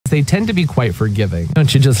They tend to be quite forgiving.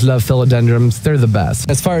 Don't you just love philodendrons? They're the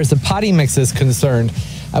best. As far as the potting mix is concerned,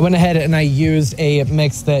 I went ahead and I used a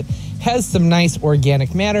mix that has some nice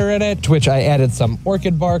organic matter in it, to which I added some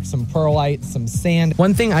orchid bark, some perlite, some sand.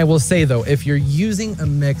 One thing I will say though, if you're using a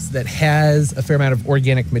mix that has a fair amount of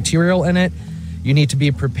organic material in it, you need to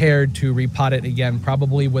be prepared to repot it again,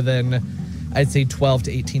 probably within, I'd say 12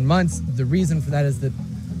 to 18 months. The reason for that is that,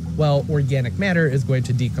 well, organic matter is going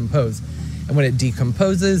to decompose. And when it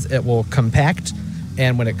decomposes, it will compact.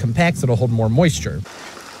 And when it compacts, it'll hold more moisture.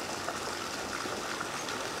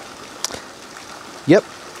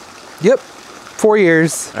 Yep, 4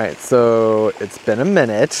 years. All right, so it's been a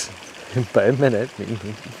minute. By a minute,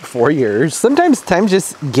 4 years. Sometimes time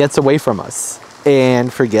just gets away from us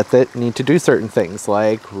and forget that need to do certain things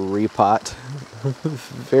like repot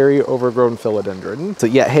very overgrown philodendron. So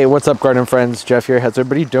yeah, hey, what's up garden friends? Jeff here. How's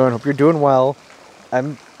everybody doing? Hope you're doing well.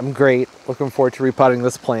 I'm great. Looking forward to repotting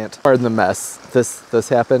this plant. Pardon the mess. This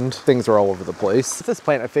happened. Things are all over the place. This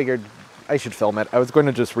plant, I figured I should film it. I was going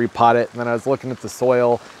to just repot it, and then I was looking at the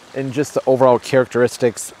soil and just the overall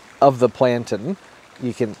characteristics of the plant, and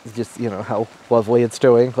you can just, you know, how lovely it's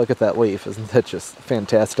doing. Look at that leaf. Isn't that just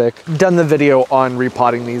fantastic? Done the video on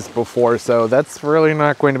repotting these before, so that's really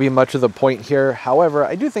not going to be much of the point here. However,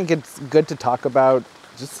 I do think it's good to talk about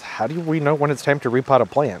just how do we know when it's time to repot a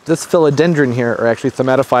plant. This philodendron here, or actually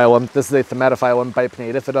Thaumatophyllum, this is a Thaumatophyllum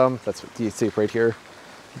Bipinnatifidum. That's what you see right here.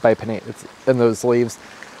 Bipinnate, it's in those leaves.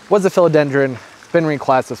 Was a philodendron. Been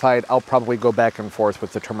reclassified. I'll probably go back and forth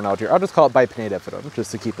with the terminology. I'll just call it Bipinnatifidum,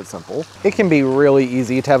 just to keep it simple. It can be really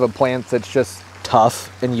easy to have a plant that's just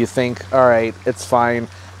tough and you think, all right, it's fine.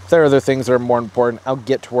 There are other things that are more important. I'll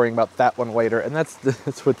get to worrying about that one later, and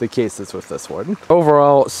that's what the case is with this one.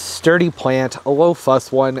 Overall, sturdy plant, a low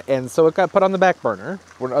fuss one, and so it got put on the back burner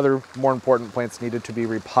when other more important plants needed to be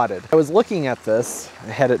repotted. I was looking at this, I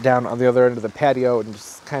had it down on the other end of the patio and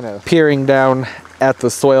just kind of peering down at the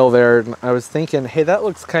soil there, and I was thinking, hey, that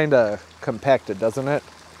looks kind of compacted, doesn't it?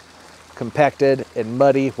 Compacted and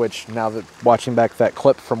muddy, which now that watching back that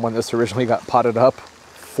clip from when this originally got potted up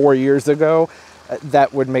 4 years ago,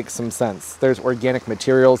 that would make some sense. There's organic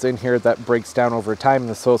materials in here that breaks down over time and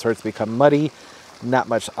the soil starts to become muddy. Not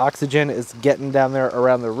much oxygen is getting down there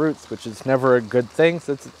around the roots, which is never a good thing.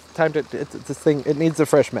 So it's time to, it's this thing, it needs a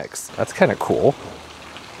fresh mix. That's kind of cool.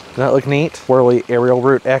 Doesn't that look neat? Swirly aerial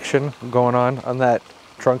root action going on that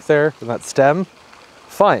trunk there, and that stem.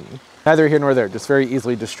 Fun. Neither here nor there, just very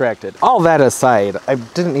easily distracted. All that aside, I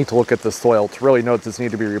didn't need to look at the soil to really know that this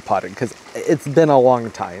needed to be repotted because it's been a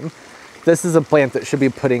long time. This is a plant that should be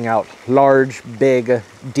putting out large, big,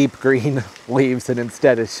 deep green leaves, and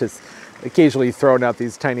instead it's just occasionally throwing out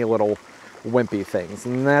these tiny little wimpy things.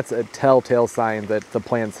 And that's a telltale sign that the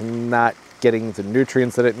plant's not getting the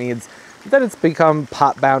nutrients that it needs, that it's become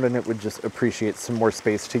pot bound and it would just appreciate some more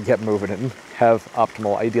space to get moving and have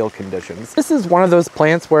optimal, ideal conditions. This is one of those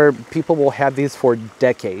plants where people will have these for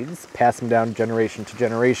decades, pass them down generation to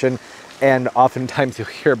generation, and oftentimes you'll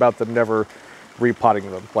hear about them never repotting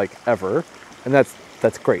them, like ever. And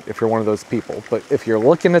that's great if you're one of those people. But if you're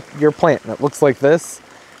looking at your plant and it looks like this,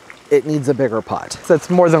 it needs a bigger pot. So that's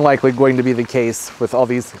more than likely going to be the case with all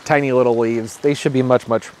these tiny little leaves. They should be much,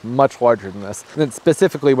 much, much larger than this. And then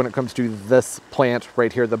specifically when it comes to this plant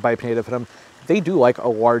right here, the Bipinnatifidum, they do like a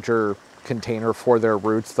larger container for their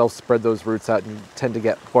roots. They'll spread those roots out and tend to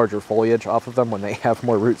get larger foliage off of them when they have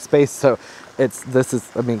more root space. So this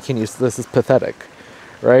is pathetic,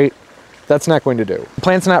 right? That's not going to do. The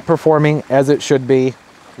plant's not performing as it should be.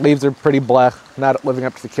 Leaves are pretty blech, not living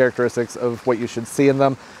up to the characteristics of what you should see in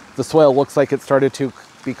them. The soil looks like it started to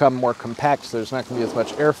become more compact, so there's not going to be as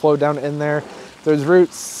much airflow down in there. There's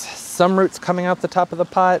roots, some roots coming out the top of the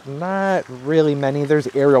pot, not really many. There's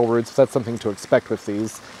aerial roots, so that's something to expect with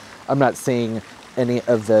these. I'm not seeing any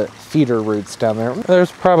of the feeder roots down there.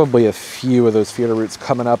 There's probably a few of those feeder roots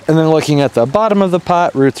coming up. And then looking at the bottom of the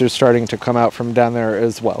pot, roots are starting to come out from down there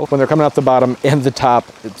as well. When they're coming out the bottom and the top,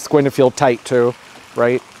 it's going to feel tight too,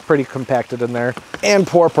 right? Pretty compacted in there. And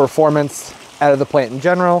poor performance out of the plant in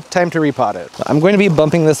general. Time to repot it. I'm going to be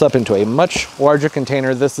bumping this up into a much larger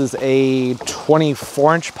container. This is a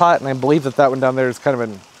 24-inch pot, and I believe that one down there is kind of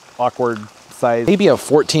an awkward size. Maybe a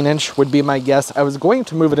 14-inch would be my guess. I was going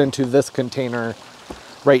to move it into this container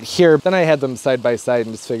right here. Then I had them side by side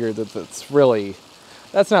and just figured that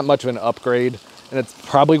that's not much of an upgrade. And it's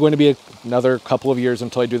probably going to be another couple of years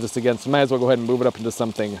until I do this again. So might as well go ahead and move it up into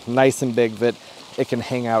something nice and big that it can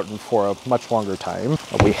hang out in for a much longer time.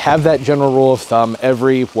 We have that general rule of thumb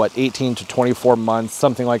every, 18 to 24 months,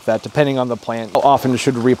 something like that, depending on the plant. How often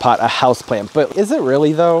should repot a house plant? But is it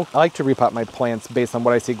really though? I like to repot my plants based on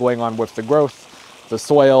what I see going on with the growth the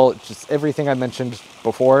soil, just everything I mentioned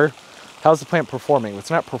before. How's the plant performing? It's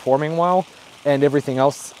not performing well, and everything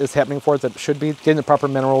else is happening for it that should be. Getting the proper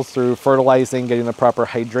minerals through fertilizing, getting the proper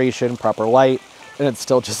hydration, proper light, and it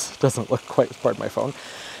still just doesn't look quite, pardon my phone,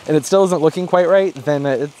 and it still isn't looking quite right, then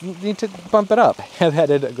you need to bump it up. I've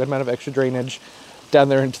added a good amount of extra drainage down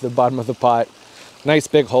there into the bottom of the pot. Nice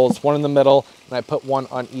big holes, one in the middle, and I put one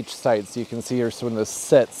on each side, so you can see here, so when this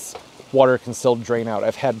sits, water can still drain out.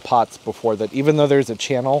 I've had pots before that, even though there's a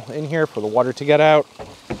channel in here for the water to get out,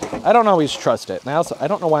 I don't always trust it. And I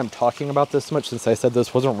don't know why I'm talking about this so much, since I said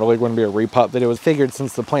this wasn't really going to be a repot video. It was figured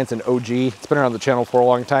since the plant's an OG, it's been around the channel for a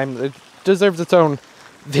long time, it deserves its own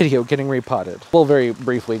video getting repotted. We'll very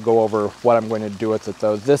briefly go over what I'm going to do with it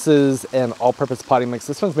though. This is an all-purpose potting mix.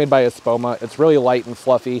 This one's made by Espoma. It's really light and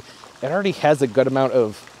fluffy. It already has a good amount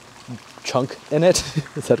of chunk in it.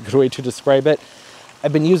 Is that a good way to describe it?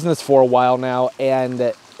 I've been using this for a while now, and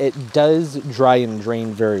it does dry and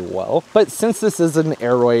drain very well. But since this is an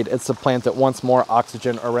aeroid, it's a plant that wants more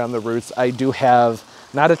oxygen around the roots. I do have,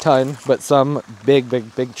 not a ton, but some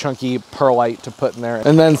big chunky perlite to put in there.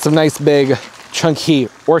 And then some nice big chunky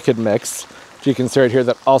orchid mix, which you can see right here,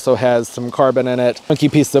 that also has some carbon in it. Chunky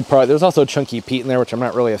pieces of perlite. There's also chunky peat in there, which I'm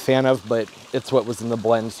not really a fan of, but it's what was in the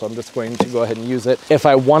blend, so I'm just going to go ahead and use it. If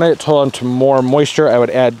I wanted it to hold on to more moisture, I would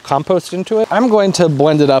add compost into it. I'm going to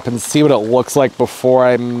blend it up and see what it looks like before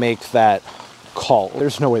I make that call.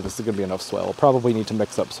 There's no way this is gonna be enough soil. I'll probably need to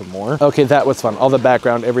mix up some more. Okay, that was fun. All the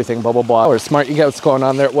background, everything, blah, blah, blah. We're smart, you get what's going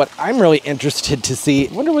on there. What I'm really interested to see,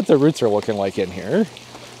 I wonder what the roots are looking like in here.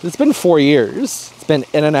 It's been 4 years. It's been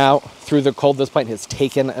in and out through the cold. This plant has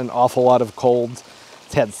taken an awful lot of colds.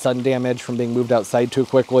 It's had sun damage from being moved outside too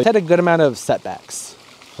quickly. It's had a good amount of setbacks.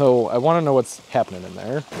 So I wanna know what's happening in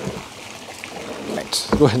there. All right,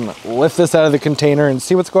 go ahead and lift this out of the container and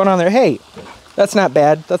see what's going on there. Hey, that's not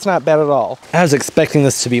bad. That's not bad at all. I was expecting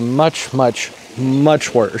this to be much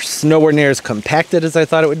worse. Nowhere near as compacted as I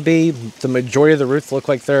thought it would be. The majority of the roots look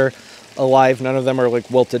like they're alive. None of them are like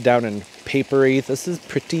wilted down and papery. This is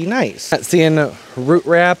pretty nice. Not seeing root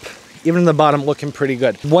wrap, even the bottom looking pretty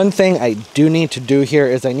good. One thing I do need to do here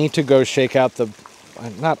is I need to go shake out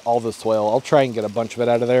not all the soil. I'll try and get a bunch of it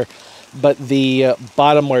out of there, but the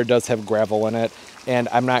bottom layer does have gravel in it, and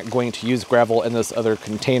I'm not going to use gravel in this other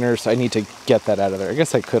container, so I need to get that out of there. I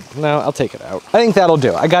guess I could, no, I'll take it out. I think that'll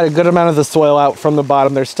do. I got a good amount of the soil out from the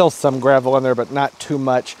bottom. There's still some gravel in there, but not too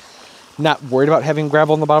much. Not worried about having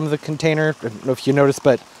gravel in the bottom of the container. I don't know if you noticed,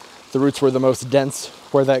 but the roots were the most dense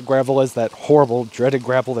where that gravel is, that horrible, dreaded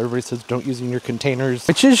gravel that everybody says don't use in your containers.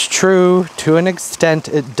 Which is true to an extent.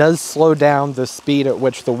 It does slow down the speed at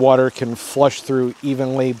which the water can flush through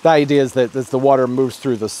evenly. The idea is that as the water moves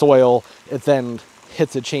through the soil, it then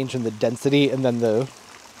hits a change in the density, and then the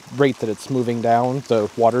rate that it's moving down, the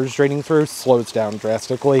water is draining through, slows down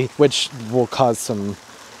drastically, which will cause some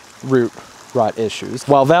root rot issues.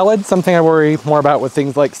 While valid, something I worry more about with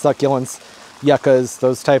things like succulents, yuccas,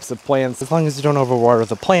 those types of plants. As long as you don't overwater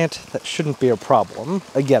the plant, that shouldn't be a problem.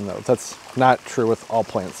 Again though, that's not true with all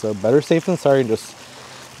plants, so better safe than sorry, and just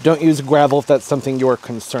don't use gravel if that's something you're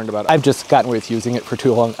concerned about. I've just gotten away with using it for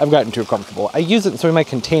too long. I've gotten too comfortable. I use it in some of my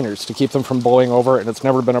containers to keep them from blowing over, and it's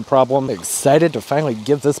never been a problem. I'm excited to finally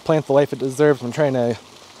give this plant the life it deserves. I'm trying to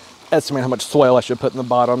estimate how much soil I should put in the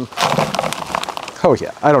bottom. Oh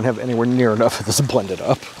yeah, I don't have anywhere near enough of this blended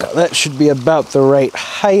up. Now, that should be about the right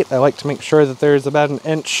height. I like to make sure that there's about 1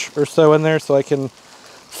 inch or so in there so I can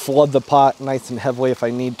flood the pot nice and heavily if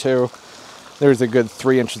I need to. There's a good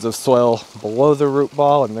 3 inches of soil below the root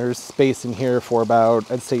ball, and there's space in here for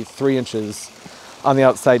about, I'd say 3 inches on the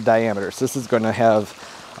outside diameter. So this is going to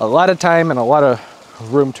have a lot of time and a lot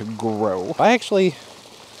of room to grow. I'm going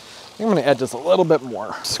to add just a little bit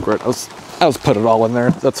more. Screw it, I'll just put it all in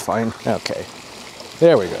there. That's fine. Okay,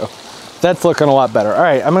 there we go. That's looking a lot better. All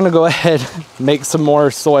right, I'm going to go ahead, make some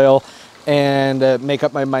more soil, and make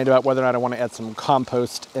up my mind about whether or not I want to add some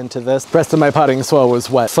compost into this. The rest of my potting soil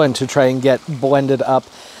was wet. Fun to try and get blended up.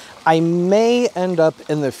 I may end up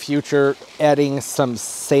in the future adding some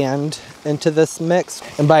sand into this mix.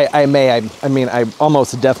 And by I mean I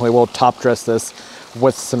almost definitely will top dress this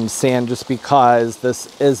with some sand, just because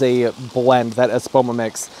this is a blend. That Espoma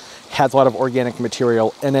mix has a lot of organic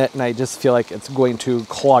material in it, and I just feel like it's going to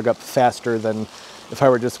clog up faster than if I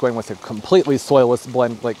were just going with a completely soilless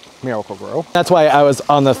blend like Miracle-Gro. That's why I was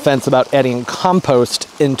on the fence about adding compost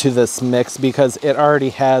into this mix, because it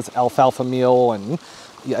already has alfalfa meal and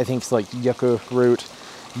I think it's like yucca root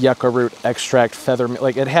extract, feather meal.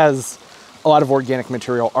 Like, it has a lot of organic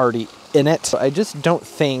material already in it. So I just don't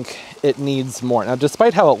think it needs more. Now,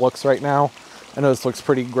 despite how it looks right now, I know this looks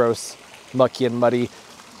pretty gross, mucky and muddy.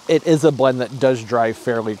 it is a blend that does dry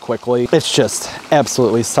fairly quickly. It's just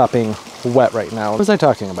absolutely sopping wet right now. What was I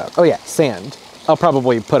talking about? Oh yeah, sand. I'll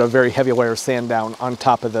probably put a very heavy layer of sand down on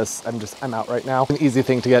top of this. I'm out right now. An easy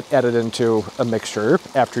thing to get added into a mixture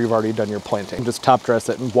after you've already done your planting. Just top dress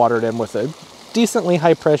it and water it in with a decently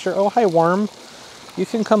high pressure. Oh, hi worm. You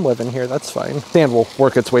can come live in here, that's fine. Sand will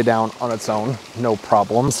work its way down on its own, no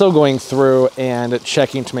problem. Still going through and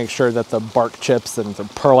checking to make sure that the bark chips and the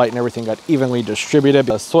perlite and everything got evenly distributed.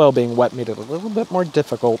 The soil being wet made it a little bit more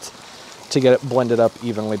difficult to get it blended up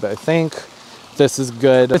evenly, but I think this is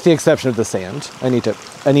good, with the exception of the sand. I need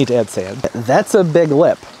to add sand. That's a big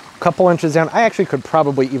lip. Couple inches down. I actually could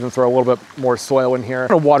probably even throw a little bit more soil in here. I'm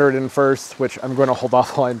gonna water it in first, which I'm gonna hold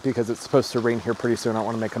off on because it's supposed to rain here pretty soon. I don't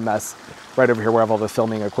wanna make a mess right over here where I have all the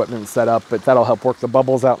filming equipment set up, but that'll help work the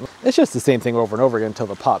bubbles out. It's just the same thing over and over again until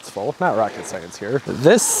the pot's full. Not rocket science here.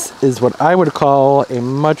 This is what I would call a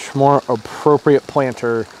much more appropriate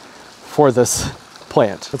planter for this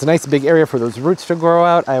plant. It's a nice big area for those roots to grow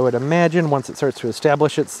out. I would imagine once it starts to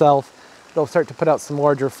establish itself, it'll start to put out some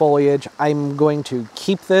larger foliage. I'm going to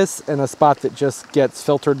keep this in a spot that just gets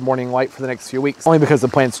filtered morning light for the next few weeks, only because the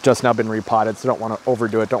plant's just now been repotted, so don't want to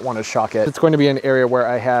overdo it, don't want to shock it. It's going to be an area where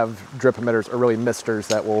I have drip emitters, or really misters,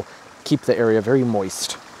 that will keep the area very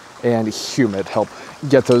moist and humid, help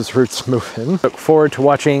get those roots moving. Look forward to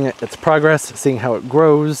watching its progress, seeing how it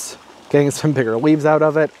grows, getting some bigger leaves out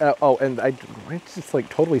of it. Oh, and I just like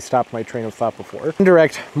totally stopped my train of thought before.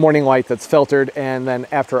 Indirect morning light that's filtered, and then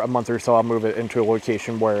after a month or so, I'll move it into a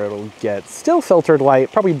location where it'll get still filtered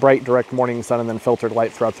light, probably bright direct morning sun, and then filtered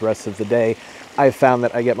light throughout the rest of the day. I've found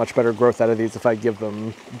that I get much better growth out of these if I give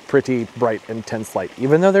them pretty bright, intense light.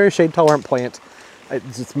 Even though they're a shade tolerant plant,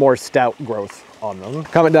 it's just more stout growth on them.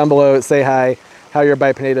 Comment down below, say hi, how your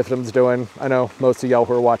Bipinnatifidum's doing. I know most of y'all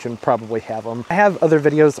who are watching probably have them. I have other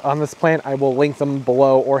videos on this plant. I will link them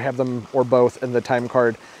below or have them or both in the time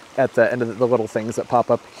card at the end of the little things that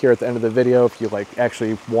pop up here at the end of the video. If you like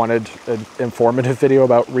actually wanted an informative video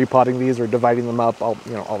about repotting these or dividing them up, all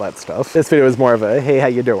that stuff. This video is more of a, hey, how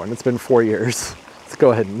you doing? It's been 4 years. Let's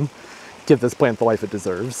go ahead and give this plant the life it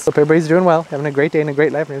deserves. Hope everybody's doing well, having a great day and a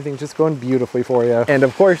great life, and everything's just going beautifully for you. And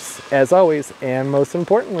of course, as always, and most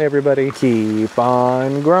importantly, everybody, keep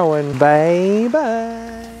on growing.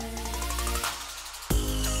 Bye-bye.